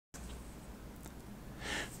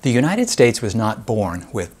The United States was not born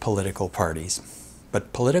with political parties,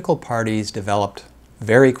 but political parties developed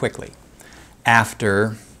very quickly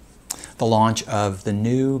after the launch of the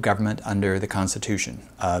new government under the Constitution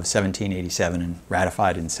of 1787 and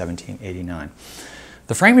ratified in 1789.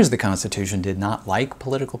 The framers of the Constitution did not like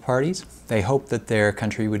political parties. They hoped that their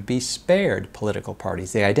country would be spared political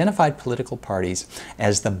parties. They identified political parties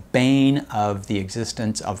as the bane of the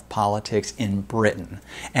existence of politics in Britain.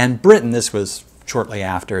 And Britain, this was shortly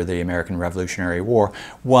after the American Revolutionary War,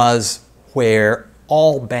 was where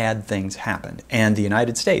all bad things happened. And the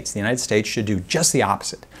United States should do just the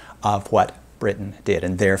opposite of what Britain did.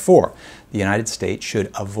 And therefore, the United States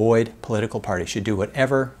should avoid political parties, should do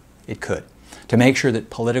whatever it could to make sure that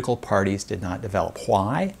political parties did not develop.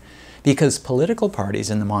 Why? Because political parties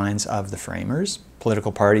in the minds of the framers,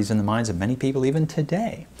 political parties in the minds of many people even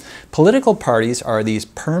today, political parties are these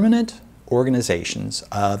permanent organizations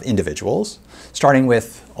of individuals, starting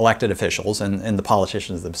with elected officials and the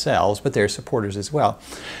politicians themselves, but their supporters as well,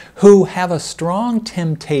 who have a strong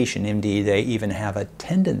temptation, indeed they even have a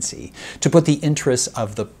tendency, to put the interests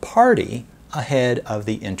of the party ahead of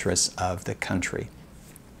the interests of the country.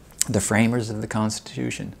 The framers of the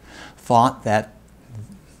Constitution thought that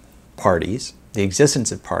parties, the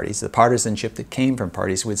existence of parties, the partisanship that came from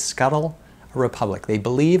parties, would scuttle a republic. They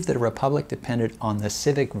believed that a republic depended on the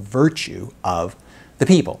civic virtue of the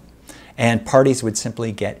people, and parties would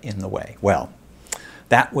simply get in the way. Well,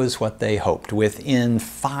 that was what they hoped. Within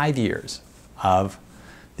 5 years of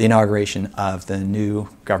the inauguration of the new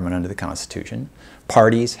government under the Constitution,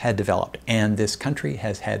 parties had developed, and this country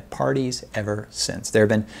has had parties ever since. There have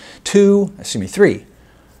been three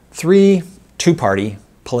two-party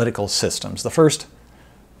political systems. The first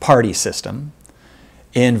party system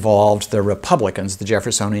involved the Republicans, the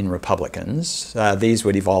Jeffersonian Republicans. These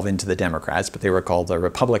would evolve into the Democrats, but they were called the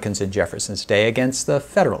Republicans in Jefferson's day, against the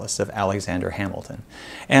Federalists of Alexander Hamilton.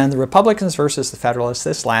 And the Republicans versus the Federalists,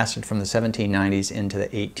 this lasted from the 1790s into the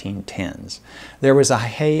 1810s. There was a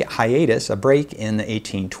hiatus, a break in the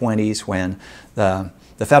 1820s when the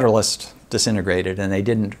Federalists disintegrated and they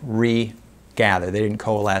didn't regather. They didn't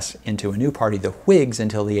coalesce into a new party, the Whigs,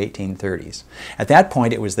 until the 1830s. At that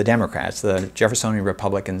point, it was the Democrats. The Jeffersonian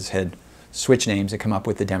Republicans had switched names and come up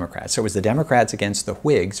with the Democrats. So it was the Democrats against the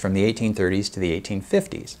Whigs from the 1830s to the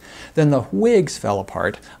 1850s. Then the Whigs fell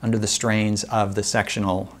apart under the strains of the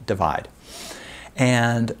sectional divide.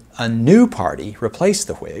 And a new party replaced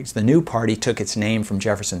the Whigs. The new party took its name from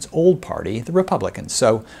Jefferson's old party, the Republicans.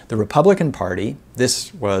 So the Republican Party,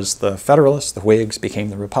 this was the Federalists, the Whigs became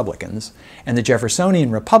the Republicans, and the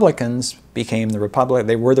Jeffersonian Republicans became the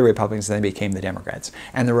they were the Republicans, and they became the Democrats.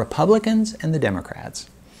 And the Republicans and the Democrats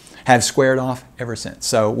have squared off ever since.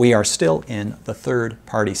 So we are still in the third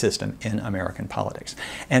party system in American politics.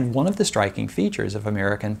 And one of the striking features of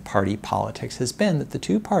American party politics has been that the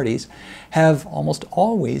two parties have almost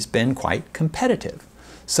always been quite competitive.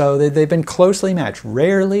 So they've been closely matched.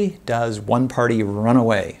 Rarely does one party run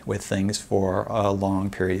away with things for a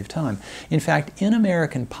long period of time. In fact, in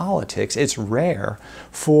American politics, it's rare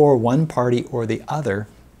for one party or the other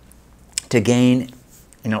to gain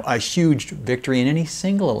a huge victory in any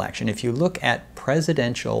single election. If you look at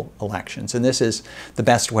presidential elections, and this is the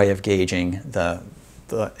best way of gauging the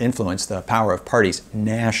influence, the power of parties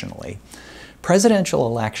nationally, presidential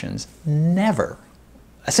elections never,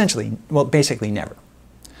 basically never,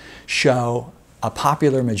 show a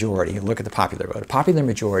popular majority. Look at the popular vote. A popular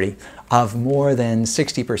majority of more than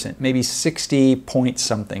 60%, maybe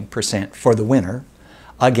 60-point-something% for the winner,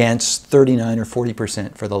 against 39 or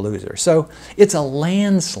 40% for the loser. So it's a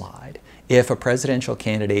landslide if a presidential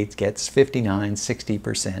candidate gets 59,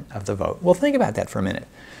 60% of the vote. Well, think about that for a minute.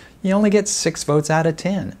 You only get 6 votes out of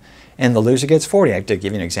 10, and the loser gets 40. I have to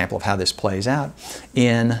give you an example of how this plays out.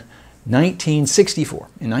 In 1964,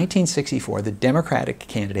 the Democratic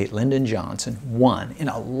candidate Lyndon Johnson won in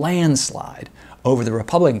a landslide over the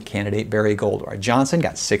Republican candidate Barry Goldwater. Johnson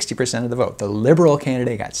got 60% of the vote. The liberal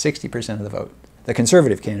candidate got 60% of the vote. The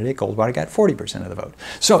conservative candidate, Goldwater, got 40% of the vote.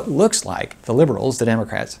 So it looks like the liberals, the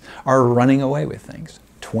Democrats, are running away with things.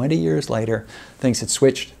 20 years later, things had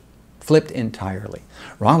flipped entirely.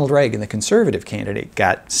 Ronald Reagan, the conservative candidate,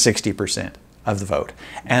 got 60% of the vote.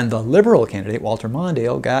 And the liberal candidate, Walter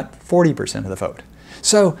Mondale, got 40% of the vote.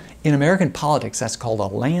 So in American politics, that's called a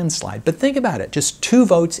landslide. But think about it. Just 2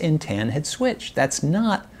 votes in 10 had switched. That's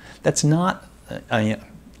not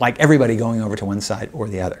like everybody going over to one side or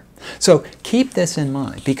the other. So keep this in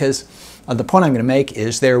mind, because the point I'm going to make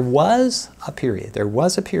is there was a period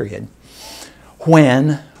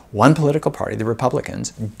when one political party, the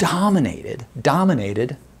Republicans, dominated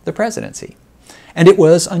the presidency. And it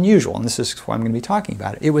was unusual, and this is why I'm going to be talking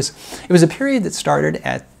about it. It was a period that started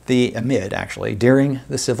at the actually, during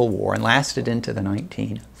the Civil War and lasted into the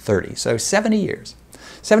 1930s. So 70 years.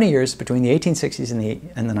 70 years between the 1860s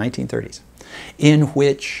and the 1930s, in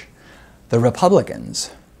which the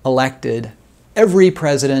Republicans elected every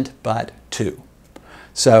president but two.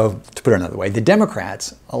 So, to put it another way, the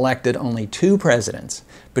Democrats elected only two presidents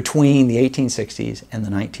between the 1860s and the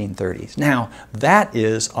 1930s. Now, that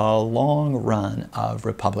is a long run of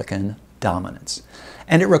Republican dominance.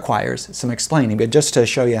 And it requires some explaining. But just to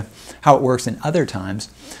show you how it works in other times,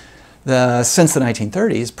 since the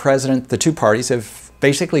 1930s, the two parties have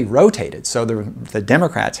basically rotated. So the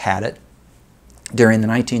Democrats had it during the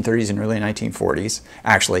 1930s and early 1940s,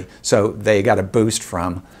 actually. So they got a boost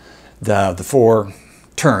from the 4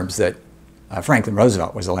 terms that Franklin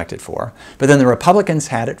Roosevelt was elected for. But then the Republicans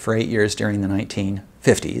had it for 8 years during the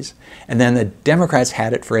 1950s. And then the Democrats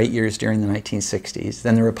had it for 8 years during the 1960s.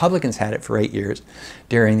 Then the Republicans had it for 8 years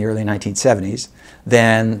during the early 1970s.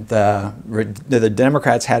 Then the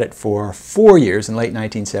Democrats had it for 4 years in the late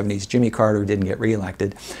 1970s. Jimmy Carter didn't get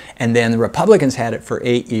reelected. And then the Republicans had it for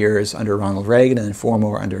 8 years under Ronald Reagan and then 4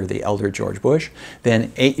 more under the elder George Bush.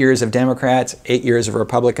 Then 8 years of Democrats, 8 years of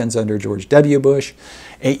Republicans under George W. Bush,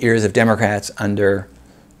 8 years of Democrats under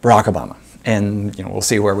Barack Obama. And we'll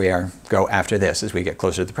see where we go after this as we get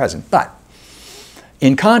closer to the present. But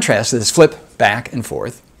in contrast to this flip back and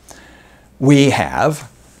forth, we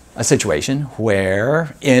have a situation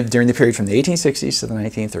where, during the period from the 1860s to the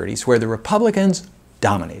 1930s, where the Republicans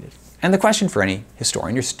dominated. And the question for any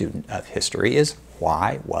historian or student of history is,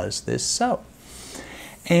 why was this so?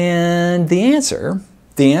 And the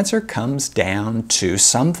answer comes down to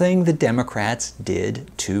something the Democrats did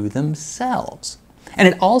to themselves. And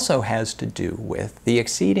it also has to do with the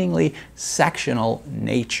exceedingly sectional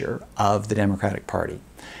nature of the Democratic Party.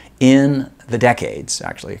 In the decades,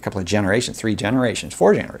 actually a couple of generations, 3 generations,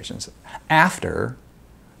 4 generations, during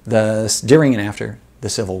and after the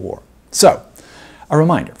Civil War. So, a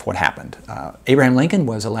reminder of what happened. Abraham Lincoln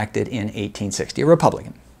was elected in 1860, a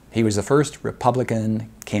Republican. He was the first Republican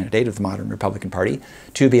candidate of the modern Republican Party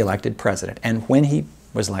to be elected president. And when he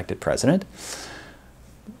was elected president,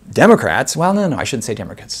 Democrats, well, no, I shouldn't say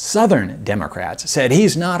Democrats, Southern Democrats said,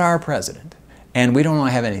 he's not our president, and we don't want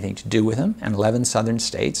to have anything to do with him. And 11 Southern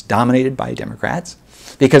states dominated by Democrats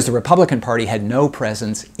because the Republican Party had no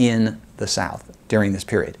presence in the South during this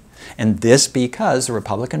period. And this because the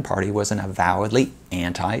Republican Party was an avowedly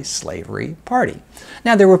anti-slavery party.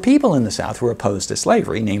 Now, there were people in the South who were opposed to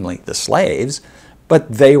slavery, namely the slaves,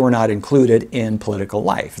 but they were not included in political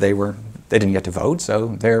life. They didn't get to vote, so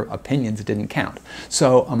their opinions didn't count.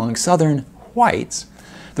 So among Southern whites,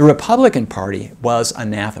 the Republican Party was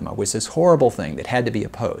anathema, was this horrible thing that had to be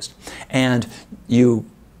opposed. And you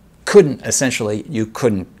couldn't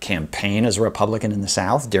campaign as a Republican in the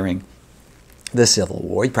South during the Civil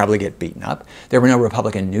War. You'd probably get beaten up. There were no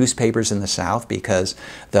Republican newspapers in the South because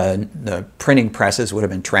the printing presses would have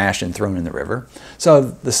been trashed and thrown in the river. So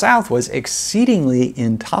the South was exceedingly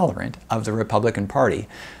intolerant of the Republican Party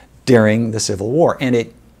during the Civil War.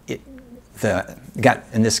 And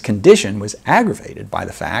this condition was aggravated by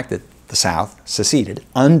the fact that the South seceded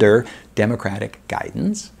under Democratic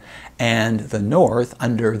guidance, and the North,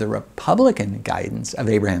 under the Republican guidance of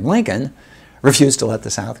Abraham Lincoln, refused to let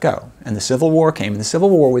the South go. And the Civil War came, and the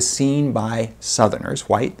Civil War was seen by Southerners,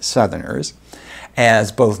 white Southerners,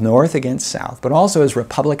 as both North against South, but also as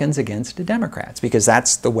Republicans against Democrats, because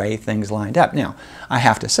that's the way things lined up. Now, I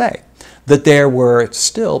have to say that there were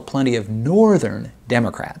still plenty of Northern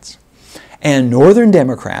Democrats. And Northern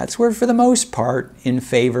Democrats were, for the most part, in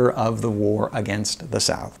favor of the war against the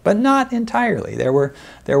South, but not entirely. There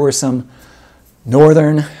were some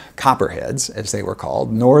Northern Copperheads, as they were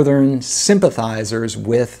called, Northern sympathizers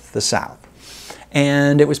with the South.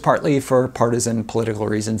 And it was partly for partisan political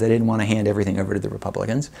reasons. They didn't want to hand everything over to the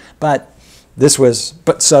Republicans.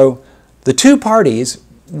 So the two parties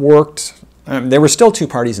worked. There were still two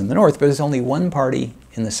parties in the North, but there's only one party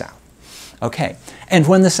in the South. Okay, and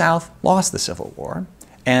when the South lost the Civil War,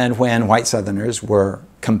 and when white Southerners were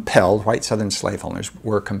compelled, white Southern slaveholders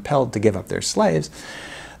were compelled to give up their slaves,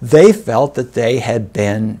 they felt that they had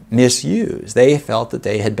been misused. They felt that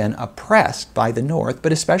they had been oppressed by the North,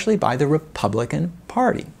 but especially by the Republican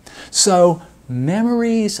Party. So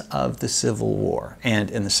memories of the Civil War, and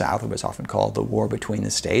in the South it was often called the War Between the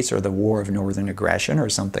States or the War of Northern Aggression or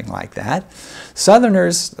something like that.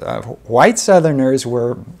 Southerners, white Southerners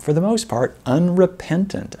were, for the most part,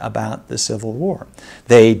 unrepentant about the Civil War.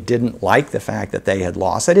 They didn't like the fact that they had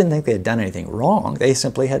lost. They didn't think they had done anything wrong. They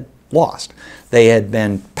simply had lost. They had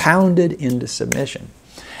been pounded into submission.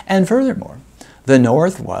 And furthermore, the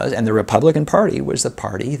North was, and the Republican Party was the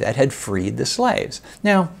party that had freed the slaves.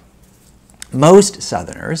 Now, most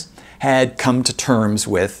Southerners had come to terms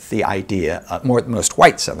with the idea, most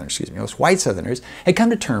white Southerners had come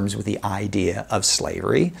to terms with the idea of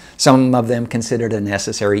slavery. Some of them considered it a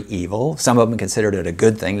necessary evil. Some of them considered it a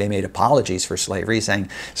good thing. They made apologies for slavery, saying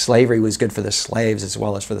slavery was good for the slaves as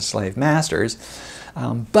well as for the slave masters.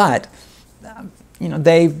 But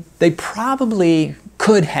they probably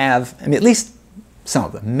could have, I mean, at least some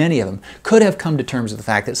of them, many of them, could have come to terms with the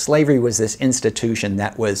fact that slavery was this institution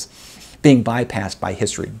that was being bypassed by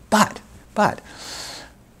history. But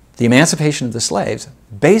the emancipation of the slaves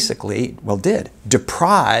basically, did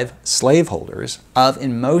deprive slaveholders of,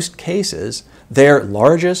 in most cases, their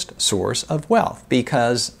largest source of wealth,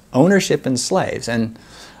 because ownership in slaves and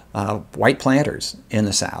white planters in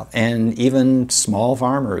the South, and even small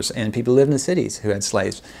farmers and people who lived in the cities who had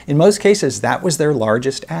slaves, in most cases, that was their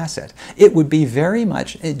largest asset. It would be very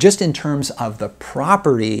much, just in terms of the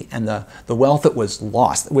property and the wealth that was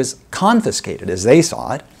lost, that was confiscated as they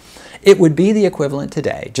saw it, it would be the equivalent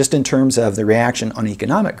today, just in terms of the reaction on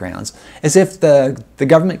economic grounds, as if the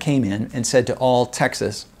government came in and said to all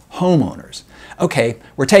Texas homeowners, okay,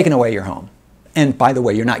 we're taking away your home. And by the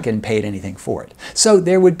way, you're not getting paid anything for it. So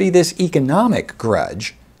there would be this economic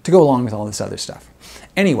grudge to go along with all this other stuff.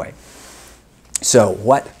 Anyway, so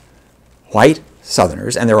what white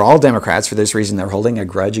Southerners, and they're all Democrats for this reason, they're holding a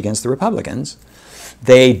grudge against the Republicans,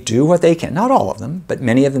 they do what they can, not all of them, but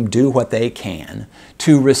many of them do what they can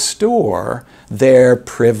to restore their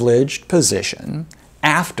privileged position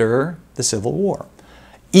after the Civil War,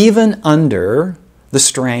 even under the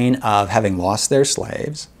strain of having lost their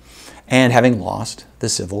slaves and having lost the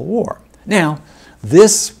Civil War. Now,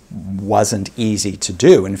 this wasn't easy to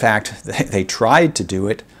do. In fact, they tried to do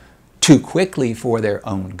it too quickly for their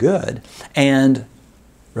own good, and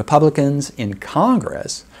Republicans in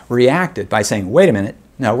Congress reacted by saying, wait a minute,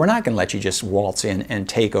 no, we're not going to let you just waltz in and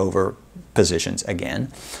take over positions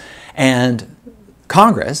again. And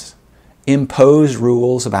Congress imposed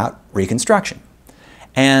rules about Reconstruction.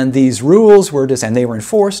 And these rules were, and they were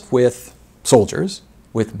enforced with soldiers,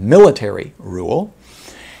 with military rule,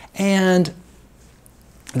 and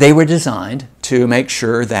they were designed to make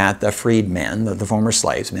sure that the freed men, the former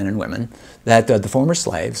slaves, men and women, that the former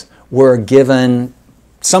slaves were given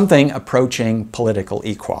something approaching political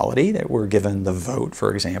equality. They were given the vote,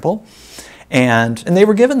 for example, and they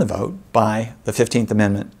were given the vote by the 15th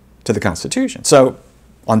Amendment to the Constitution. So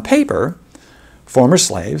on paper, former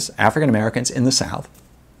slaves, African Americans in the South,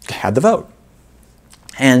 had the vote.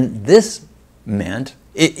 And this meant,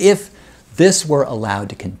 if this were allowed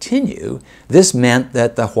to continue, this meant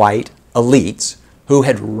that the white elites who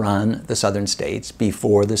had run the southern states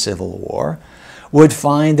before the Civil War would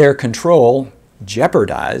find their control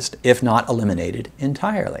jeopardized, if not eliminated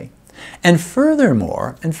entirely. And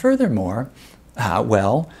furthermore,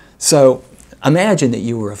 so imagine that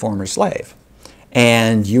you were a former slave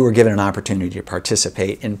and you were given an opportunity to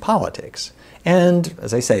participate in politics. And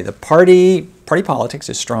as I say, the party politics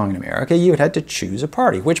is strong in America. You had to choose a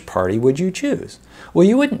party. Which party would you choose? Well,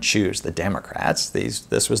 you wouldn't choose the Democrats.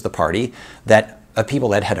 This was the party of people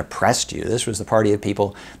that had oppressed you. This was the party of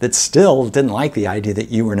people that still didn't like the idea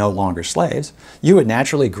that you were no longer slaves. You would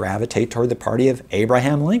naturally gravitate toward the party of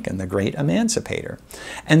Abraham Lincoln, the great emancipator.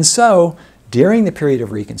 And so, during the period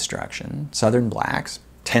of Reconstruction, Southern blacks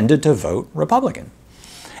tended to vote Republican.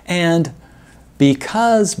 And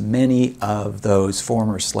because many of those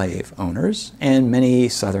former slave owners and many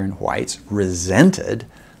Southern whites resented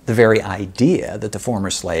the very idea that the former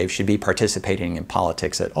slaves should be participating in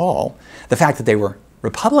politics at all, the fact that they were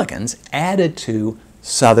Republicans added to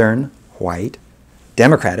Southern white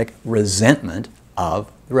Democratic resentment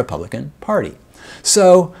of the Republican Party.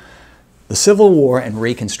 So the Civil War and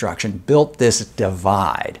Reconstruction built this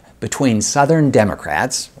divide between Southern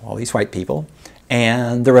Democrats, all these white people,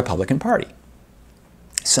 and the Republican Party.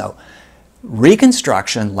 So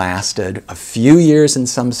Reconstruction lasted a few years in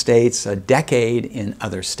some states, a decade in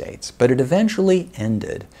other states, but it eventually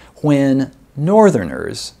ended when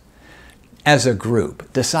Northerners, as a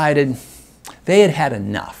group, decided they had had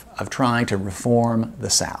enough of trying to reform the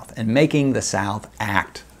South and making the South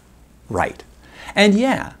act right. And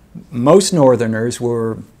yeah, most Northerners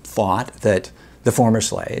thought that the former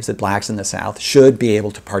slaves, that blacks in the South, should be able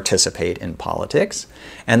to participate in politics,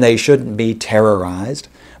 and they shouldn't be terrorized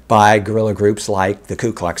by guerrilla groups like the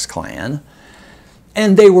Ku Klux Klan.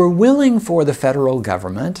 And they were willing for the federal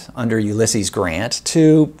government, under Ulysses Grant,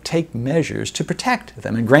 to take measures to protect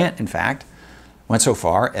them. And Grant, in fact, went so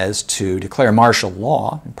far as to declare martial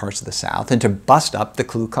law in parts of the South and to bust up the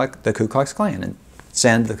Ku Klux Klan and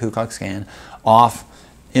send the Ku Klux Klan off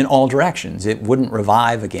in all directions. It wouldn't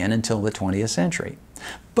revive again until the 20th century.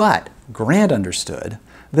 But Grant understood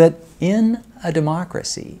that in a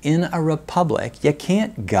democracy, in a republic, you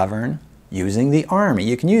can't govern using the army.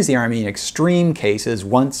 You can use the army in extreme cases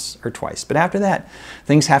once or twice, but after that,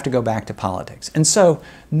 things have to go back to politics. And so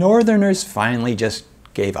Northerners finally just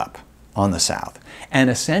gave up on the South and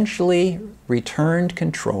essentially returned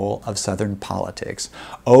control of Southern politics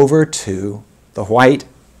over to the white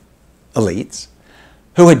elites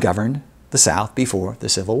who had governed the South before the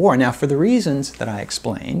Civil War. Now, for the reasons that I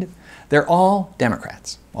explained, they're all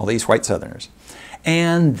Democrats, all these white Southerners,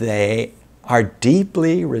 and they are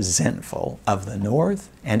deeply resentful of the North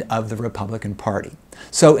and of the Republican Party.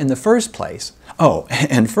 So in the first place, oh,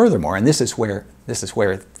 and furthermore, and this is where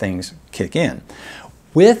things kick in,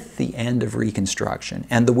 with the end of Reconstruction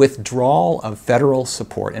and the withdrawal of federal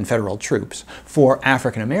support and federal troops for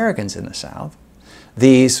African Americans in the South,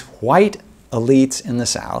 these white elites in the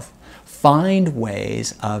South find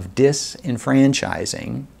ways of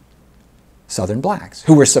disenfranchising Southern blacks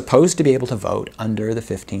who were supposed to be able to vote under the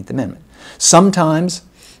 15th Amendment. Sometimes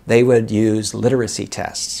they would use literacy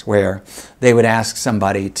tests where they would ask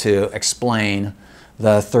somebody to explain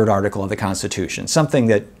the third article of the Constitution, something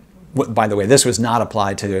that, by the way, this was not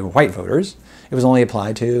applied to white voters. It was only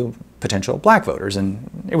applied to potential black voters,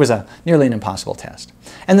 and it was nearly an impossible test.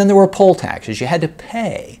 And then there were poll taxes. You had to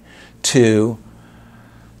pay to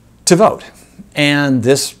vote. And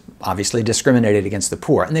this obviously discriminated against the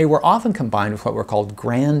poor. And they were often combined with what were called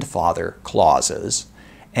grandfather clauses.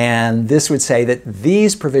 And this would say that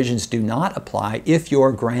these provisions do not apply if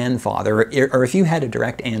your grandfather, or if you had a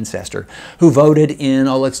direct ancestor who voted in,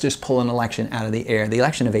 oh, let's just pull an election out of the air, the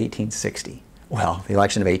election of 1860. Well, the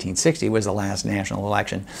election of 1860 was the last national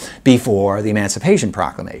election before the Emancipation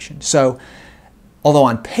Proclamation. So, although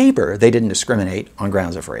on paper they didn't discriminate on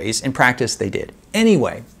grounds of race, in practice they did.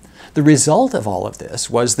 Anyway, the result of all of this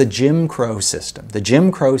was the Jim Crow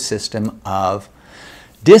system of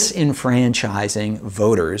disenfranchising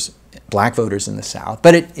voters, black voters in the South.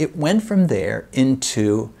 But it went from there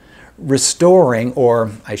into restoring,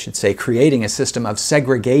 or I should say creating, a system of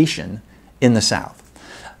segregation in the South.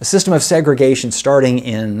 A system of segregation starting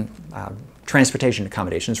in transportation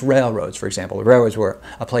accommodations, railroads, for example. The railroads were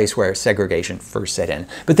a place where segregation first set in.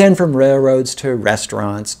 But then from railroads to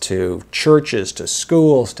restaurants, to churches, to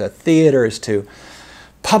schools, to theaters, to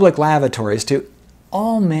public lavatories, to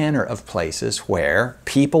all manner of places where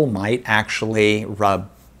people might actually rub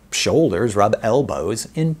shoulders, rub elbows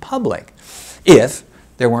in public, if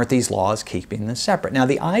there weren't these laws keeping them separate. Now,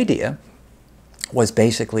 the idea was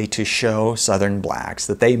basically to show Southern blacks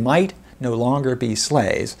that they might no longer be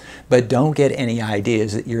slaves, but don't get any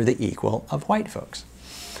ideas that you're the equal of white folks.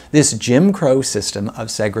 This Jim Crow system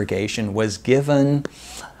of segregation was given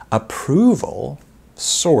approval,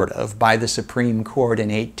 sort of, by the Supreme Court in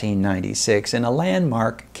 1896 in a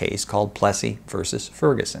landmark case called Plessy versus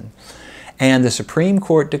Ferguson. And the Supreme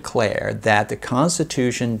Court declared that the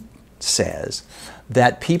Constitution says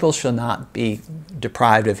that people shall not be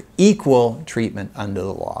deprived of equal treatment under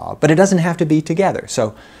the law, but it doesn't have to be together.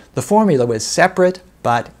 So the formula was separate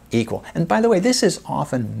but equal. And by the way, this is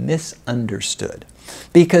often misunderstood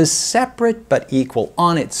because separate but equal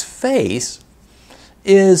on its face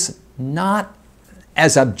is not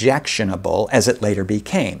as objectionable as it later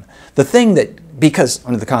became. The thing that, because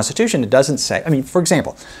under the Constitution it doesn't say, I mean, for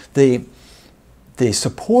example, the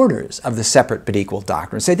supporters of the separate but equal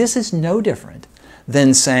doctrine say this is no different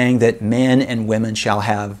than saying that men and women shall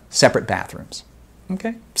have separate bathrooms.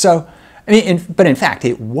 Okay? So, I mean, but in fact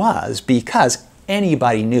it was because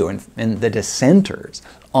anybody knew, and the dissenters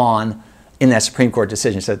in that Supreme Court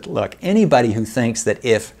decision said, look, anybody who thinks that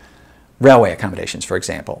if railway accommodations, for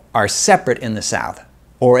example, are separate in the South,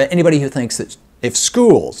 or anybody who thinks that if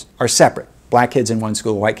schools are separate, black kids in one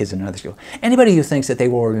school, white kids in another school, anybody who thinks that they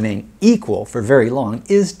will remain equal for very long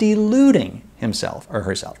is deluding himself or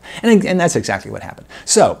herself. And that's exactly what happened.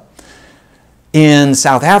 So, in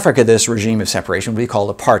South Africa, this regime of separation would be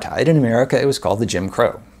called apartheid. In America, it was called the Jim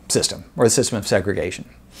Crow system, or the system of segregation.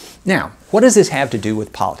 Now, what does this have to do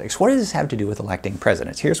with politics? What does this have to do with electing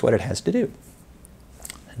presidents? Here's what it has to do.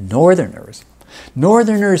 Northerners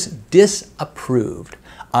disapproved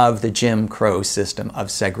of the Jim Crow system of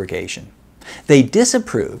segregation. They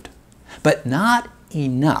disapproved, but not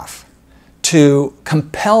enough to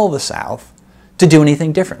compel the South to do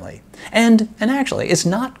anything differently. And actually, it's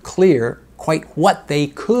not clear quite what they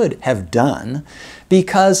could have done,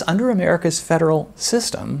 because under America's federal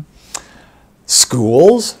system,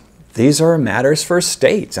 schools, these are matters for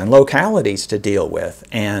states and localities to deal with,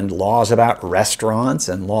 and laws about restaurants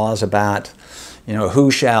and laws about, who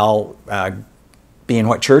shall being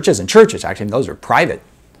what churches, and churches actually, those are private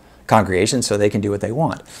congregations, so they can do what they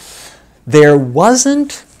want. There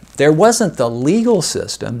wasn't the legal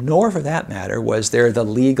system, nor for that matter was there the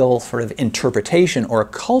legal sort of interpretation or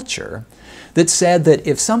culture that said that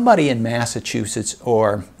if somebody in Massachusetts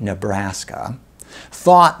or Nebraska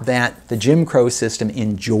thought that the Jim Crow system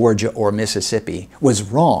in Georgia or Mississippi was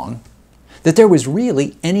wrong, that there was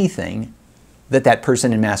really anything that that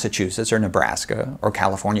person in Massachusetts or Nebraska or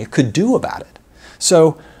California could do about it.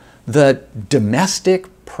 So the domestic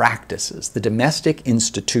practices, the domestic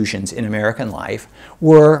institutions in American life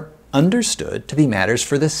were understood to be matters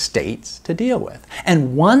for the states to deal with.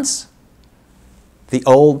 And once the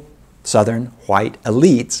old Southern white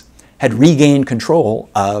elites had regained control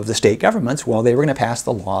of the state governments, well, they were going to pass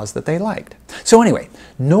the laws that they liked. So anyway,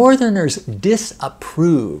 Northerners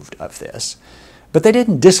disapproved of this, but they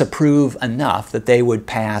didn't disapprove enough that they would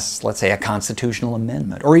pass, let's say, a constitutional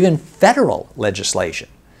amendment or even federal legislation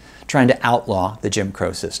trying to outlaw the Jim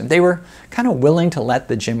Crow system. They were kind of willing to let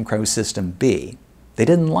the Jim Crow system be. They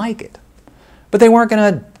didn't like it, but they weren't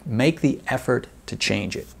going to make the effort to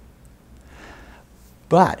change it.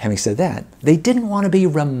 But having said that, they didn't want to be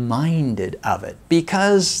reminded of it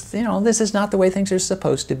because, you know, this is not the way things are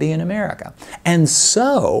supposed to be in America. And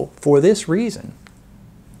so, for this reason,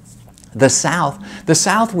 the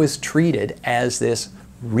South was treated as this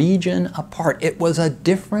region apart. It was a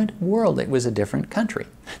different world. It was a different country.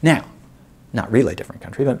 Now, not really a different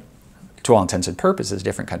country, but to all intents and purposes, a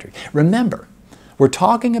different country. Remember, we're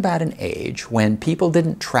talking about an age when people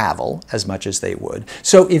didn't travel as much as they would.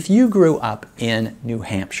 So if you grew up in New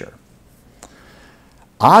Hampshire,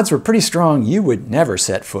 odds were pretty strong you would never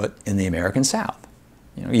set foot in the American South.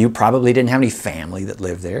 You know, you probably didn't have any family that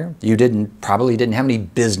lived there. You probably didn't have any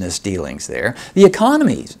business dealings there. The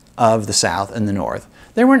economies of the South and the North,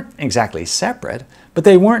 they weren't exactly separate, but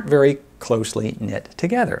they weren't very closely knit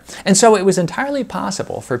together. And so it was entirely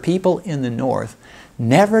possible for people in the North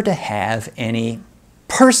never to have any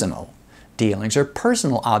personal dealings or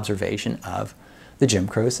personal observation of the Jim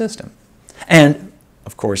Crow system. And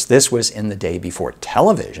of course, this was in the day before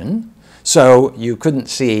television, so you couldn't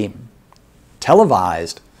see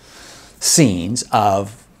televised scenes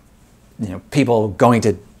of, you know, people going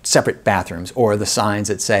to separate bathrooms or the signs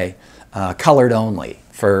that say colored only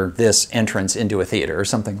for this entrance into a theater or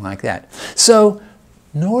something like that. So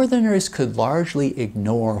Northerners could largely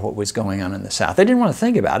ignore what was going on in the South. They didn't want to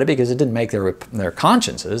think about it because it didn't make their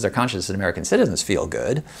consciences as American citizens feel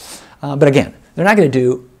good. But again, they're not going to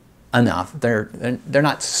do enough. They're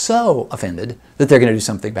not so offended that they're going to do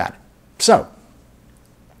something about it. So,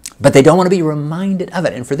 but they don't want to be reminded of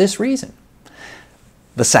it. And for this reason,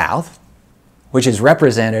 the South, which is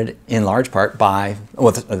represented in large part by,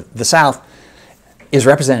 well, the South is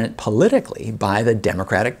represented politically by the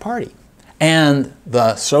Democratic Party. And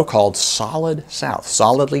the so-called solid South,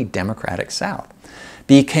 solidly Democratic South,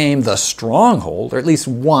 became the stronghold, or at least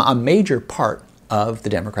a major part of the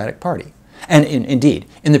Democratic Party. And indeed,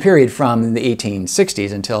 in the period from the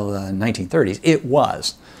 1860s until the 1930s, it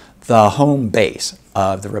was the home base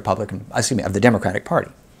of the Democratic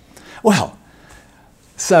Party. Well,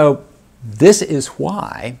 so this is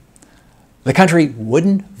why the country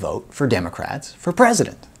wouldn't vote for Democrats for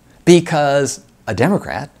president, because a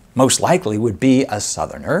Democrat most likely would be a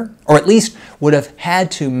Southerner, or at least would have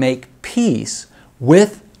had to make peace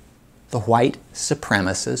with the white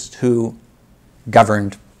supremacists who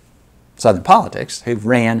governed Southern politics, who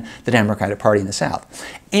ran the Democratic Party in the South.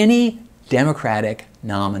 Any Democratic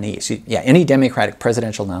nominee, any Democratic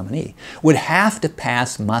presidential nominee would have to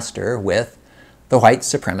pass muster with the white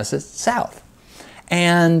supremacist South.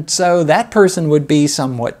 And so that person would be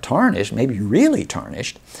somewhat tarnished, maybe really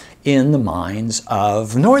tarnished, in the minds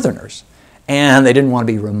of Northerners. And they didn't want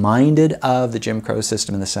to be reminded of the Jim Crow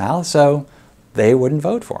system in the South, so they wouldn't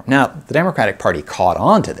vote for him. Now, the Democratic Party caught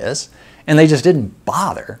on to this, and they just didn't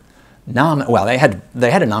bother well, they had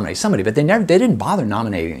to nominate somebody, but they didn't bother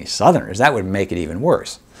nominating any Southerners. That would make it even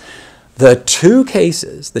worse. The two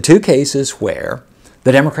cases where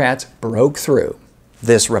the Democrats broke through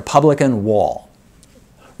this Republican wall,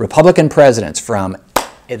 Republican presidents from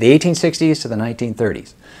the 1860s to the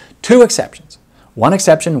 1930s, two exceptions. One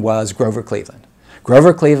exception was Grover Cleveland.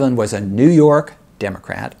 Grover Cleveland was a New York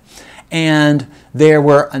Democrat, and there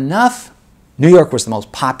were enough. New York was the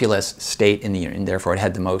most populous state in the Union, therefore it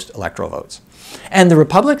had the most electoral votes. And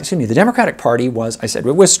the Democratic Party was, I said,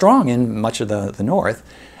 it was strong in much of the North,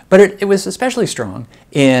 but it was especially strong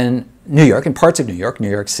in New York, in parts of New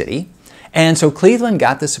York City. And so Cleveland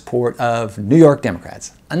got the support of New York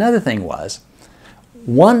Democrats. Another thing was,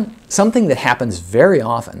 something that happens very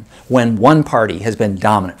often when one party has been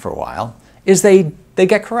dominant for a while is they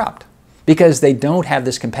get corrupt because they don't have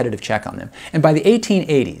this competitive check on them. And by the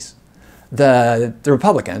 1880s, the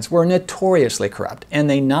Republicans were notoriously corrupt, and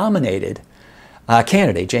they nominated a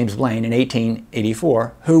candidate, James Blaine, in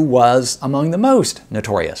 1884, who was among the most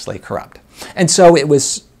notoriously corrupt. And so it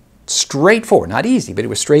was straightforward, not easy, but it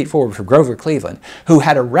was straightforward for Grover Cleveland, who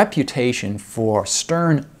had a reputation for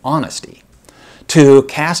stern honesty, to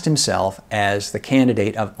cast himself as the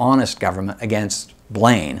candidate of honest government against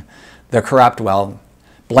Blaine, the corrupt,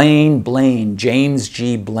 Blaine, James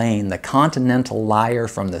G. Blaine, the continental liar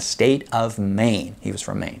from the state of Maine. He was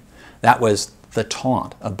from Maine. That was the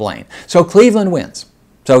taunt of Blaine. So Cleveland wins.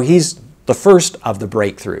 So he's the first of the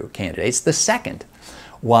breakthrough candidates. The second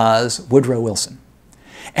was Woodrow Wilson.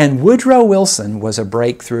 And Woodrow Wilson was a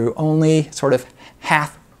breakthrough only sort of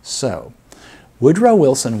half so. Woodrow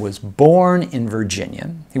Wilson was born in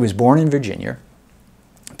Virginia. He was born in Virginia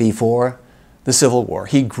before the Civil War.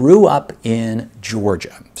 He grew up in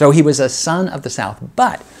Georgia. So he was a son of the South.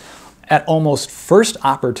 But at almost first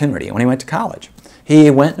opportunity, when he went to college, he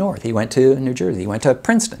went north. He went to New Jersey. He went to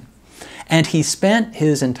Princeton. And he spent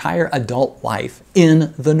his entire adult life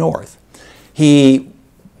in the North. He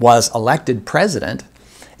was elected president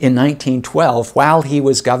in 1912 while he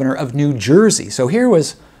was governor of New Jersey. So here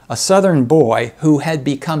was a Southern boy who had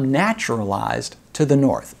become naturalized to the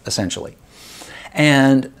North, essentially.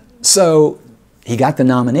 And so he got the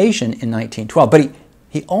nomination in 1912, but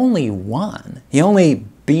he only won. He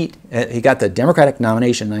got the Democratic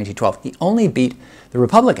nomination in 1912. He only beat the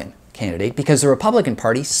Republican candidate because the Republican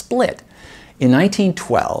Party split. In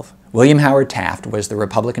 1912, William Howard Taft was the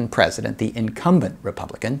Republican president, the incumbent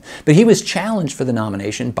Republican, but he was challenged for the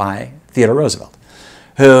nomination by Theodore Roosevelt,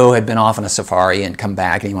 who had been off on a safari and come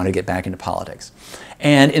back, and he wanted to get back into politics.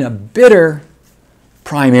 And in a bitter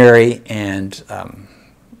primary and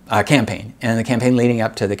campaign, and the campaign leading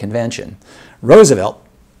up to the convention, Roosevelt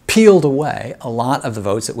peeled away a lot of the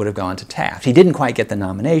votes that would have gone to Taft. He didn't quite get the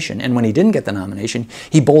nomination, and when he didn't get the nomination,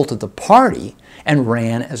 he bolted the party and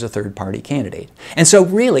ran as a third-party candidate. And so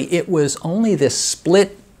really, it was only this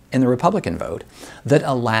split in the Republican vote that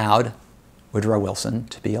allowed Woodrow Wilson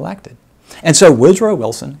to be elected. And so Woodrow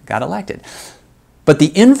Wilson got elected. But the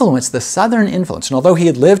influence, the Southern influence, and although he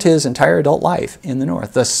had lived his entire adult life in the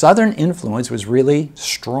North, the Southern influence was really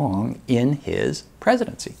strong in his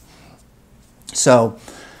presidency. So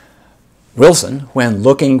Wilson, when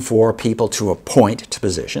looking for people to appoint to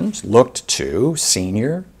positions, looked to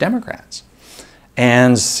senior Democrats.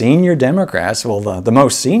 And senior Democrats, well, the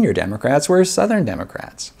most senior Democrats were Southern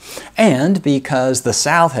Democrats. And because the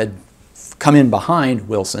South had come in behind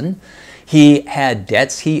Wilson, he had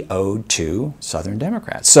debts he owed to Southern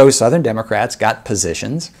Democrats. So Southern Democrats got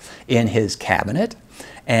positions in his cabinet,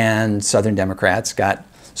 and Southern Democrats got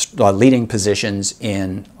leading positions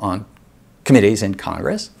on committees in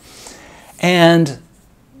Congress. And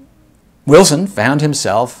Wilson found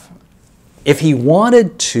himself, if he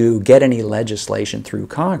wanted to get any legislation through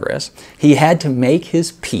Congress, he had to make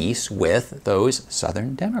his peace with those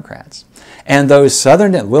Southern Democrats. And those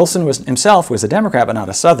Wilson himself was a Democrat, but not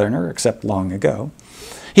a Southerner, except long ago.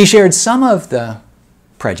 He shared some of the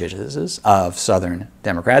prejudices of Southern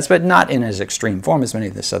Democrats, but not in as extreme form as many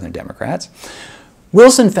of the Southern Democrats.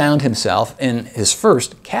 Wilson found himself in his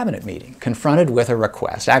first cabinet meeting confronted with a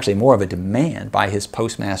request, actually more of a demand by his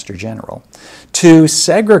Postmaster General, to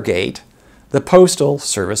segregate the Postal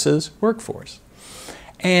Service's workforce.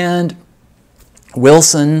 And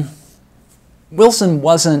Wilson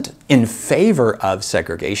wasn't in favor of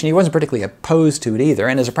segregation. He wasn't particularly opposed to it either.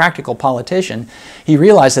 And as a practical politician, he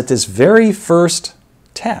realized that this very first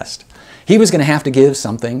test, he was going to have to give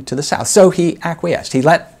something to the South. So he acquiesced. He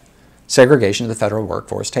let segregation of the federal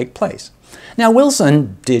workforce take place. Now,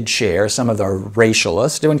 Wilson did share some of the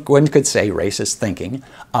racialist, one could say racist thinking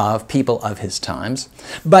of people of his times.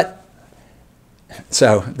 But,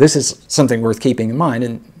 so this is something worth keeping in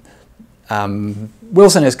mind. And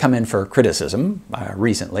Wilson has come in for criticism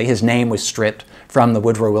recently. His name was stripped from the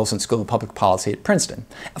Woodrow Wilson School of Public Policy at Princeton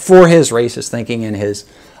for his racist thinking and his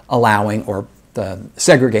allowing or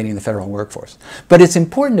segregating the federal workforce. But it's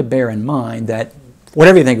important to bear in mind that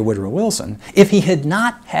whatever you think of Woodrow Wilson, if he had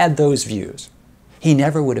not had those views, he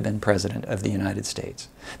never would have been President of the United States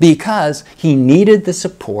because he needed the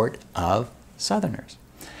support of Southerners.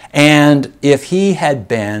 And if he had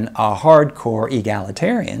been a hardcore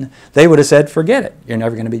egalitarian, they would have said, forget it, you're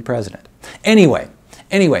never going to be president. Anyway,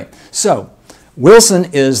 so Wilson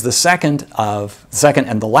is the second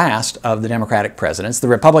and the last of the Democratic presidents. The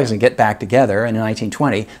Republicans get back together, and in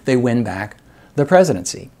 1920, they win back the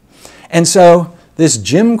presidency. And so this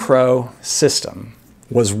Jim Crow system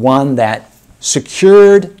was one that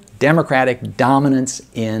secured Democratic dominance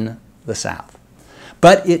in the South.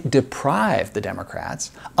 But it deprived the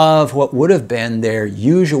Democrats of what would have been their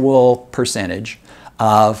usual percentage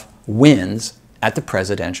of wins at the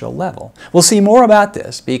presidential level. We'll see more about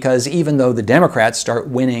this because even though the Democrats start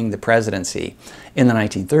winning the presidency in the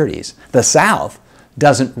 1930s, the South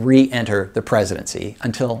doesn't re-enter the presidency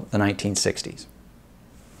until the 1960s.